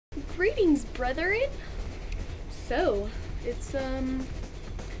Greetings, brethren. So, it's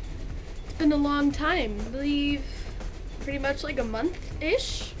been a long time. I believe pretty much like a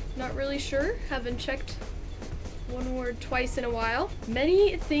month-ish. Not really sure. Haven't checked one word twice in a while.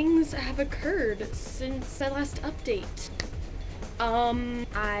 Many things have occurred since my last update.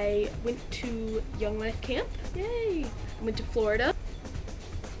 I went to Young Life Camp. Yay! I went to Florida.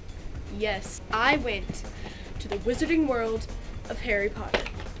 Yes, I went to the Wizarding World of Harry Potter.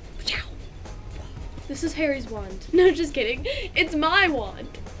 This is Harry's wand. No, just kidding. It's my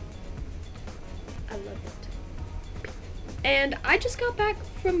wand. I love it. And I just got back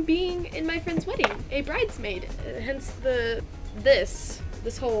from being in my friend's wedding, a bridesmaid. Hence this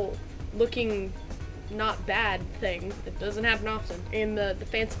whole looking not bad thing that doesn't happen often. And the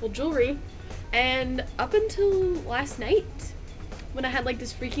fanciful jewelry. And up until last night, when I had like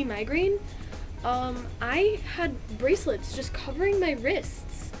this freaky migraine, I had bracelets just covering my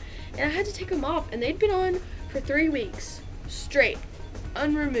wrists. And I had to take them off, and they'd been on for 3 weeks straight,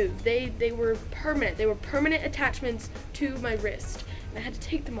 unremoved. They were permanent. They were permanent attachments to my wrist, and I had to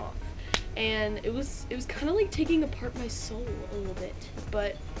take them off. And it was kind of like taking apart my soul a little bit.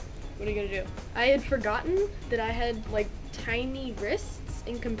 But what are you gonna do? I had forgotten that I had like tiny wrists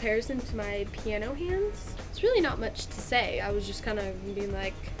in comparison to my piano hands. It's really not much to say. I was just kind of being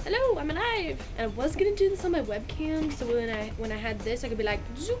like, hello, I'm alive. And I was gonna do this on my webcam, so when I had this, I could be like,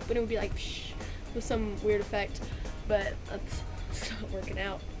 zoop, and it would be like, psh, with some weird effect, but that's not working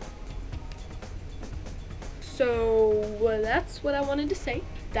out. So that's what I wanted to say.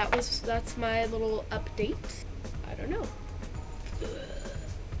 That's my little update. I don't know.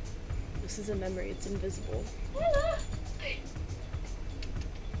 This is a memory, it's invisible. Hello.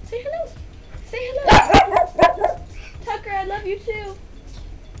 Say hello. Say hello. Tucker, I love you too.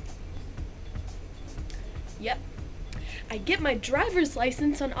 Yep. I get my driver's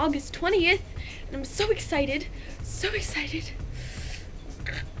license on August 20th, and I'm so excited. So excited.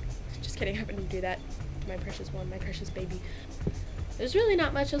 Just kidding, I wouldn't do that. My precious one, my precious baby. There's really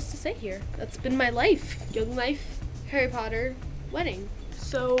not much else to say here. That's been my life. Young Life, Harry Potter, wedding.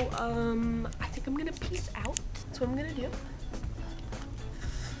 So, I think I'm gonna peace out. That's what I'm gonna do.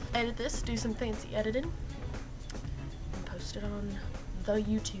 Edit this, do some fancy editing, and post it on the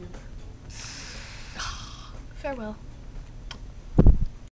YouTube. Farewell.